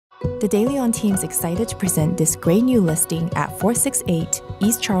The DeLeon team is excited to present this great new listing at 468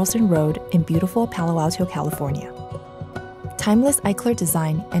 East Charleston Road in beautiful Palo Alto, California. Timeless Eichler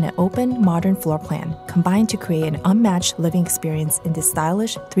design and an open, modern floor plan combine to create an unmatched living experience in this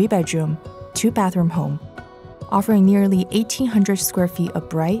stylish 3-bedroom, 2-bathroom home, offering nearly 1,800 square feet of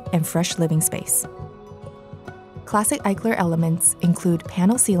bright and fresh living space. Classic Eichler elements include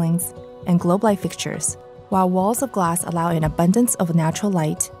panel ceilings and globe light fixtures, while walls of glass allow an abundance of natural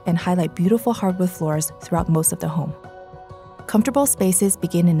light and highlight beautiful hardwood floors throughout most of the home. Comfortable spaces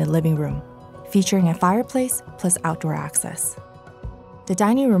begin in the living room, featuring a fireplace plus outdoor access. The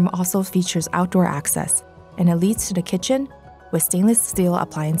dining room also features outdoor access, and it leads to the kitchen with stainless steel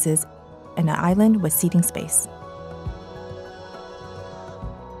appliances and an island with seating space.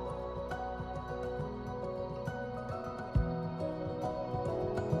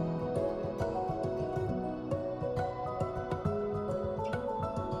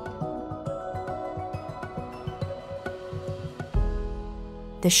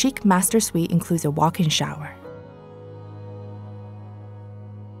 The chic master suite includes a walk-in shower.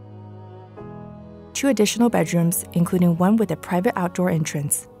 2 additional bedrooms, including one with a private outdoor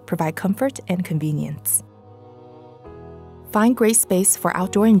entrance, provide comfort and convenience. Find great space for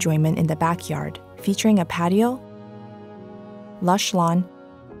outdoor enjoyment in the backyard, featuring a patio, lush lawn,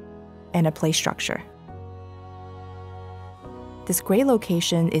 and a play structure. This great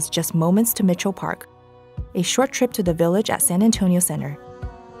location is just moments to Mitchell Park, a short trip to the village at San Antonio Center,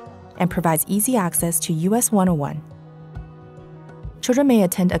 and provides easy access to US 101. Children may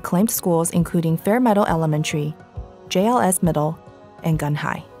attend acclaimed schools including Fairmeadow Elementary, JLS Middle, and Gun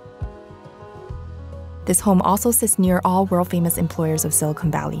High. This home also sits near all world-famous employers of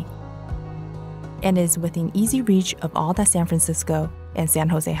Silicon Valley and is within easy reach of all that San Francisco and San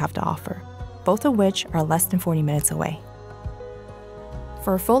Jose have to offer, both of which are less than 40 minutes away.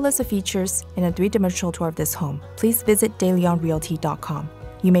 For a full list of features and a 3-dimensional tour of this home, please visit DeLeonRealty.com.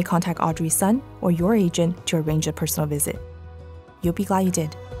 You may contact Audrey's son or your agent to arrange a personal visit. You'll be glad you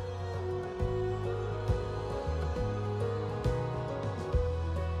did.